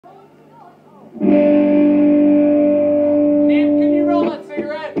Can you roll that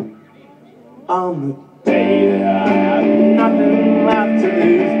cigarette? On the day that I have nothing left to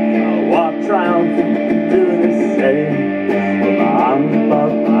lose, I'll walk triumphant through the city with my arms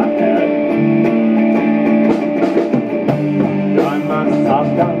above my head. Join myself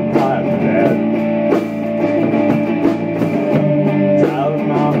down by the bed. Tell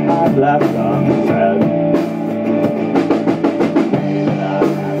them all I've left unsaid. That I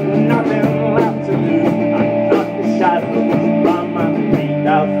have nothing left to lose. I cut the shadows from my feet.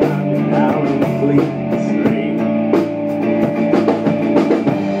 I'll find it down in the fleet street.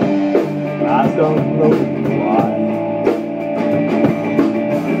 Eyes don't know why.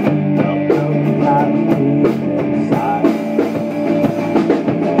 Don't know how to move inside.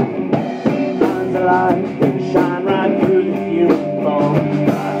 Sometimes the light can shine right through the uniform.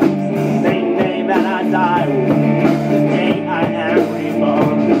 The same day that I die will be the day I am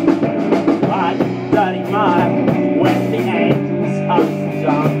reborn. Like a dirty mile with the angels of St.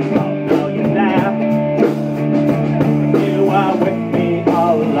 John. I'll know you're there. You are with me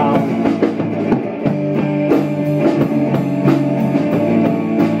all along.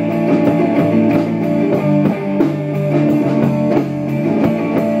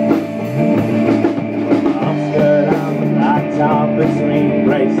 Between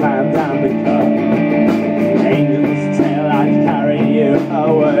Graceland and the cup, angel's tail I'd carry you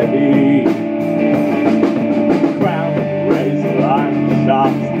away. Crown, razor line,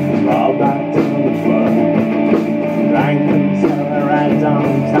 shots, roll back down the floor. Drank until I ran down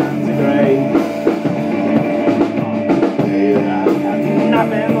time to grave. I have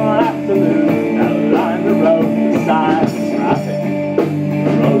nothing left to lose. Now line the road beside the traffic.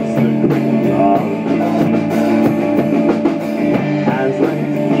 The roads the cricket wrong.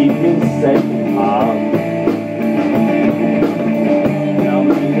 Keep me safe and calm. Tell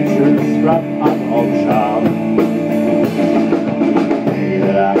me the truth, struck up old charm.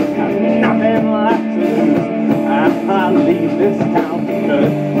 That I have nothing left to lose, and I'll leave this town for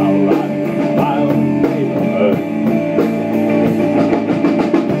good. I'll ride my own neighborhood.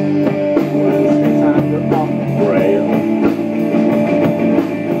 When the streets are off the rail,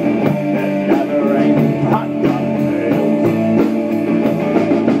 there never ain't hot dog nails.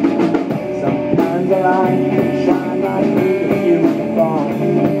 The light can shine right through the uniform.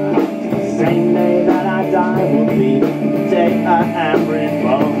 The same day that I die will be the day I am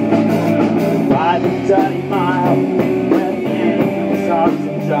reborn. Ride the dirty mile with the angels of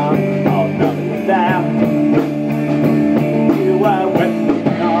St. John. I'll know you're there. You were with me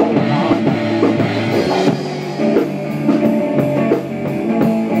all along.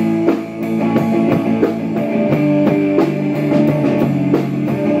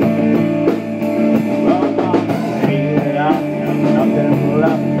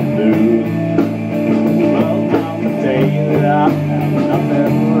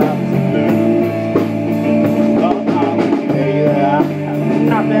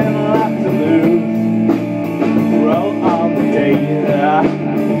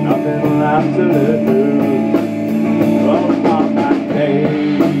 To lose, roll on that day.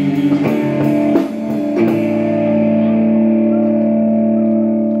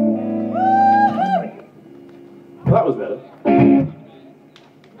 Well, that was better.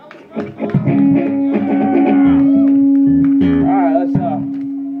 Alright, let's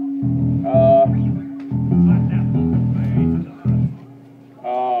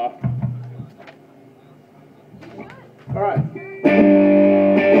alright.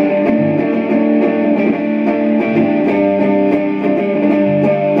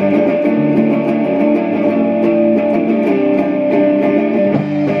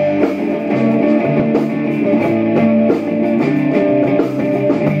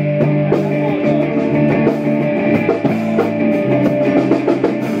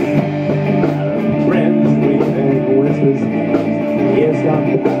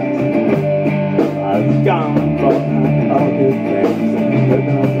 I've gone for all good things and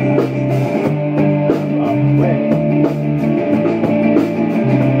living on the way.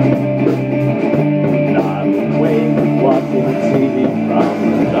 Now I'm away watching TV from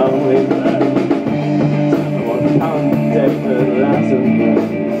the lonely bed. I want to take the last of me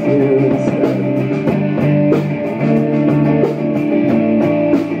here instead.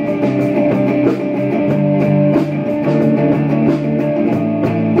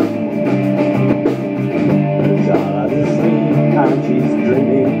 She's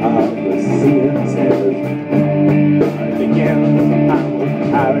dreaming of the sea of tears. And again, I will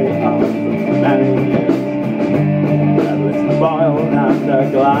carry on for many years. Let's boil and a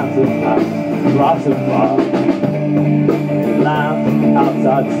glass of bar. We laugh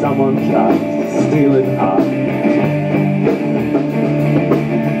outside someone's shop. steal it up.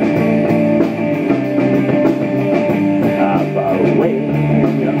 Far away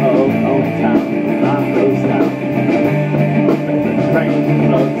in your old hometown, life goes down. The train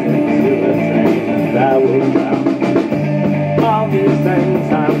floats into a train that will drown. All these things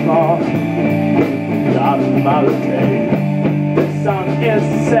I'm forgotten by the day. This song is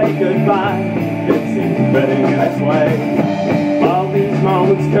to say goodbye. It seems fitting its way. All these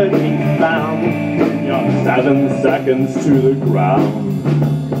moments could be found in your 7 seconds to the ground.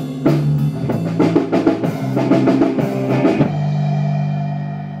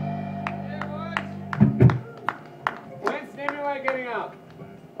 When's Stimulate getting up?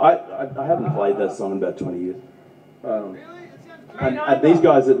 I haven't played that song in about 20 years. And these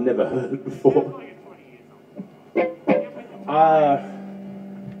guys had never heard it before.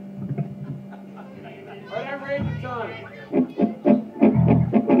 Whatever read the time.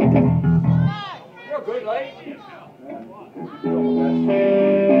 You're good, late.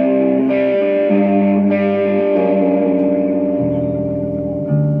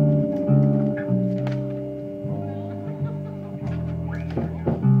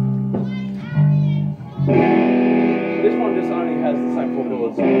 This one just only has the same 4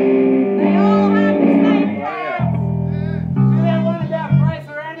 chords. They all have the same Do that one about Price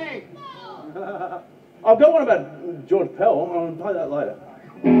or Ending. I've got one about George Pell. I'm going to play that later.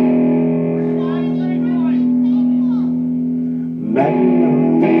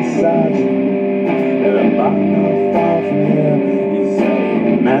 Magnolia Sergeant, and I'm not far from here. You say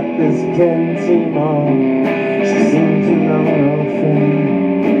you met this kid in Timor. She seemed to know no thing.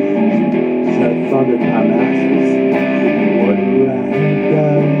 She funded my masters. Where do I go?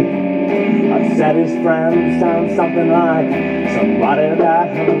 I said his friends sound something like somebody that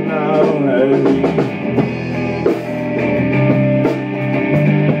I don't know.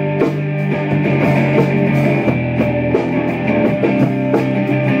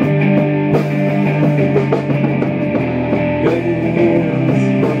 Good news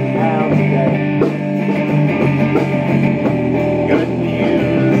from hell today. Good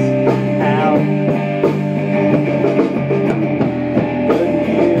news from hell. Good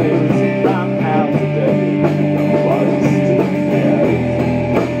news from hell today. Nobody's still there.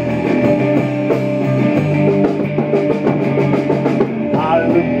 I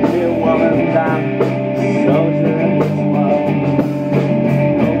look to be a woman down, soldier in this world.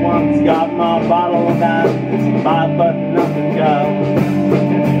 No one's got my bottle down. It's my but nothing goes.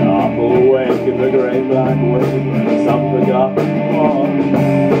 In the awful wake of the great black wave, and some forgotten war.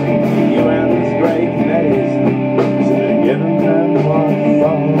 The UN's great committees should have given them one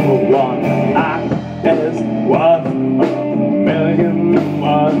for one act is worth a million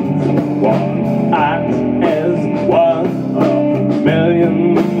words. One act is worth a million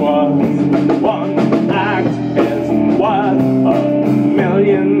words. One act is worth a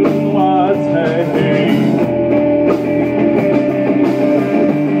million words. Hey, hey.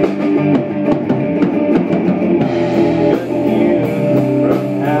 Good news from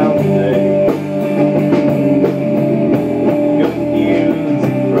hell today. Good news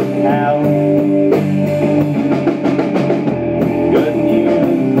from hell. Good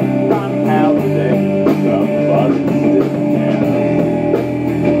news from hell today. Somebody still cares.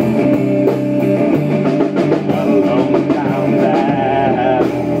 Got a lone town there.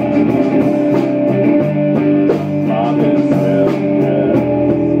 Somebody still cares.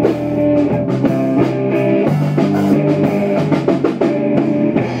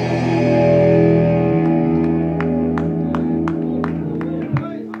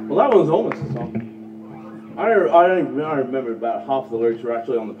 Well, that one's almost a song. I don't remember about half the lyrics were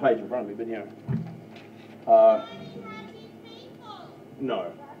actually on the page in front of me, but yeah.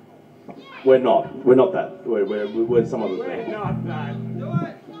 No. We're not. We're not that. We're some other thing. Not that.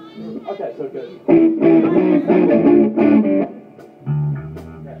 Okay, so good.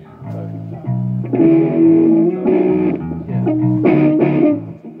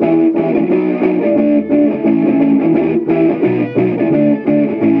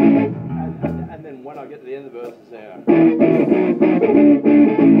 And then when I get to the end of the verse, it's there. And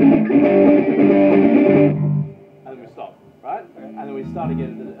then we stop, right? And then we start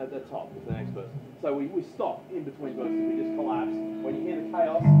again at the top with the next verse. So we stop in between verses, we just collapse. When you hear the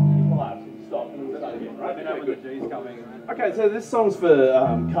chaos, you collapse, you stop, and we start again, right? Okay, good. G's coming. Okay, so this song's for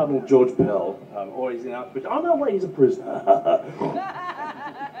Cardinal George Pell, or he's in but oh no, wait, he's a prisoner.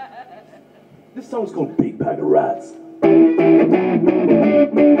 This song's called Big Bag of Rats.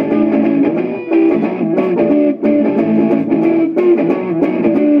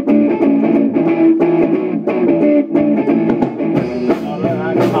 Not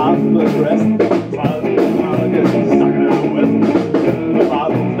like half the rest.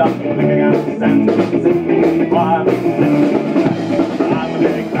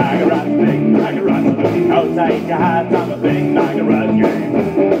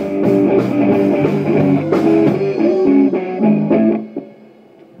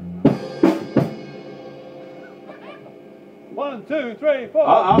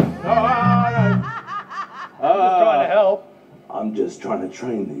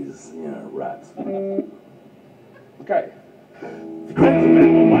 train these, you know, rats. Okay.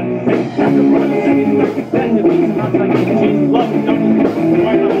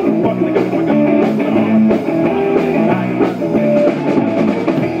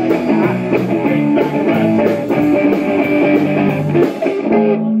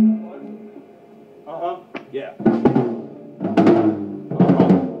 Yeah.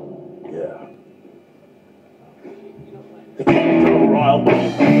 Yeah. The king of royal ball.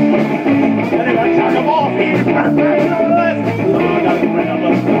 Anyway, chuck them off here. Professional list. Oh, I gotta bring up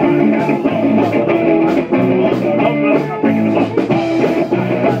a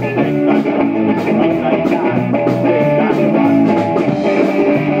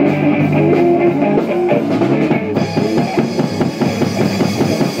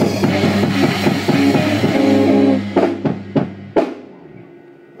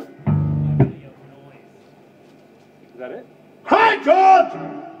Is that it? Hi, George!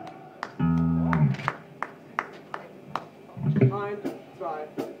 Fine. Try.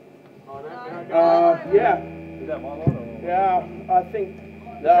 Oh, no, Yeah. Is that one on or? Yeah, I think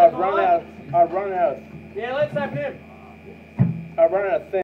I've run out. Yeah, let's have him. I've run out of things.